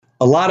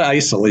a lot of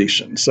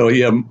isolation. So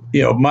yeah,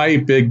 my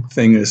big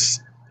thing is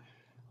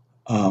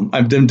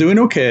I've been doing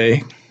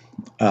okay.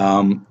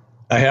 I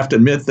have to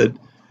admit that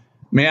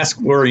mask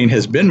wearing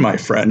has been my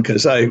friend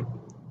because I've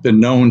been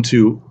known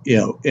to,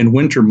 in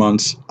winter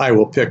months, I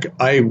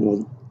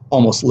will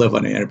almost live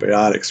on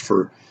antibiotics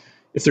for,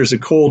 if there's a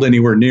cold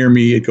anywhere near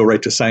me, it'd go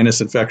right to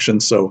sinus infection.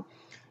 So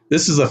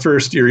this is the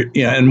first year,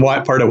 and why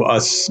part of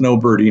us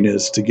snowbirding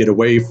is to get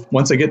away.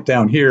 Once I get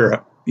down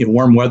here,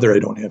 warm weather, I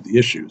don't have the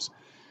issues.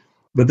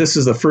 But this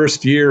is the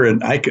first year,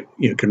 and I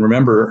can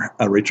remember,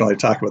 Rachel and I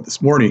talked about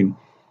this morning,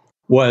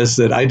 was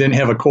that I didn't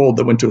have a cold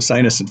that went to a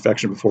sinus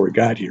infection before we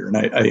got here.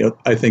 And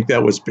I think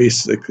that was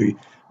basically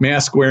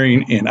mask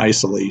wearing and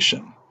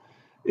isolation.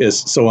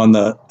 So on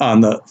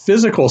the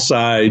physical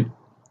side,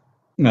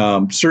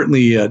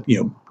 certainly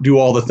do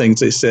all the things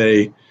they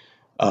say.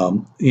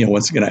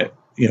 Once again,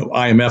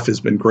 IMF has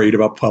been great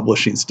about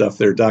publishing stuff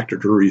there. Dr.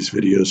 Drury's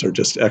videos are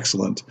just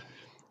excellent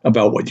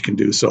about what you can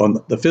do. So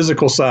on the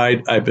physical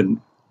side, I've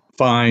been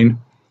fine.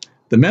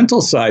 The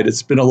mental side,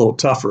 it's been a little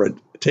tougher. I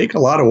take a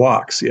lot of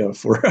walks.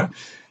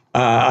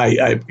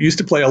 I used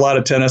to play a lot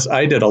of tennis.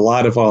 I did a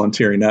lot of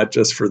volunteering, not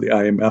just for the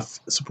IMF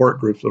support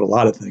groups, but a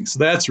lot of things. So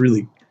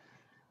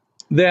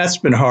that's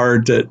been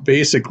hard to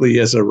basically,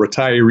 as a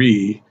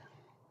retiree,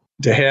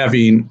 to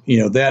having,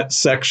 that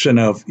section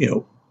of,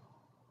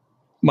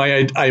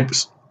 I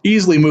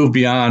easily moved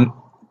beyond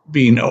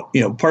being,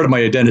 part of my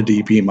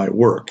identity being my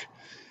work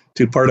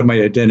to part of my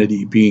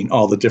identity being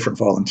all the different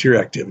volunteer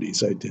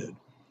activities I did.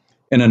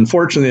 And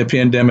unfortunately, the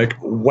pandemic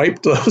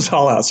wiped those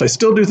all out. So I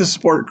still do the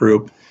support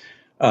group.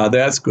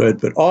 That's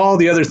good. But all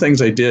the other things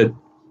I did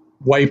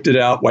wiped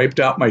out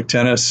my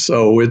tennis.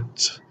 So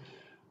it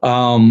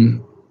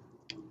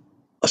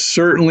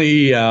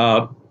certainly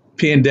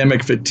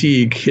pandemic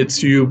fatigue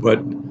hits you,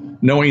 but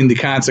knowing the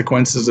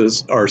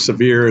consequences are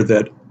severe,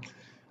 that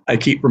I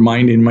keep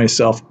reminding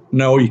myself,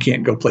 no, you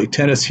can't go play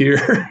tennis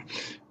here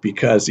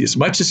because as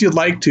much as you'd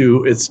like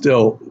to, it's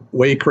still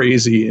way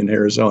crazy in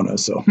Arizona.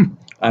 So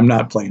I'm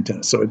not playing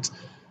tennis. So it's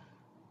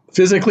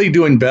physically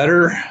doing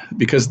better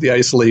because of the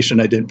isolation.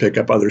 I didn't pick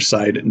up other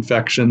side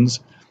infections.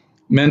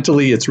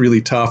 Mentally, it's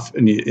really tough,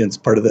 and it's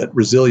part of that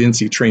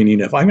resiliency training.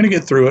 If I'm going to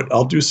get through it,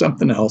 I'll do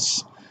something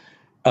else.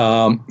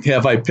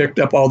 Have I picked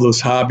up all those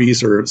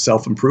hobbies or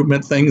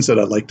self-improvement things that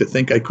I'd like to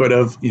think I could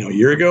have, a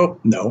year ago?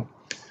 No.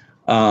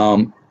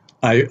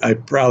 I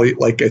probably,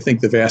 I think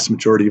the vast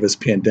majority of us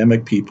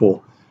pandemic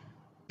people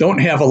don't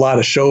have a lot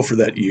of show for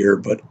that year,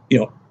 but,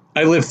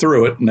 I lived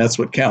through it, and that's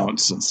what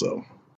counts. And so